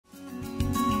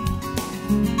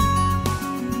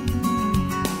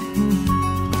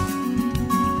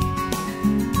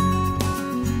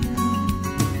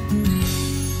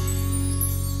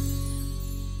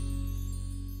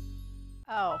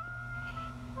Oh,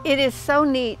 it is so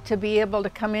neat to be able to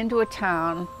come into a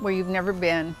town where you've never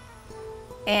been,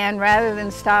 and rather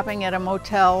than stopping at a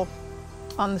motel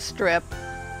on the strip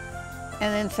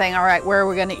and then saying, all right, where are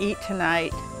we going to eat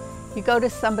tonight? You go to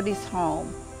somebody's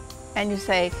home and you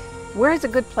say, where's a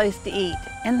good place to eat?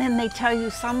 And then they tell you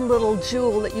some little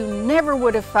jewel that you never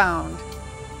would have found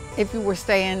if you were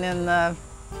staying in the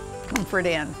Comfort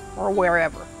Inn or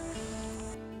wherever.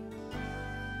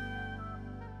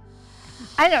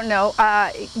 I don't know,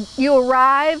 you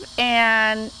arrive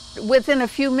and within a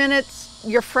few minutes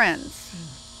you're friends,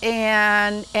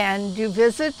 and you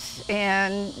visit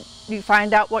and you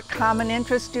find out what common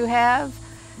interests you have.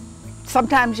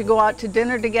 Sometimes you go out to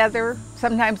dinner together,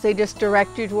 sometimes they just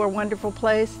direct you to a wonderful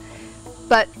place,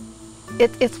 but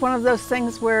it's one of those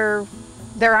things where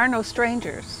there are no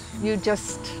strangers. You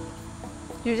just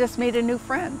meet a new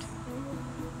friend.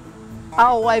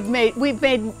 Oh, we've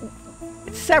made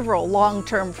several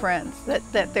long-term friends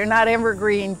that they're not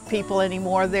Evergreen people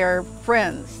anymore. They're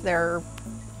friends. They're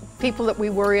people that we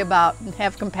worry about and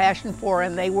have compassion for,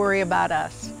 and they worry about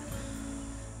us.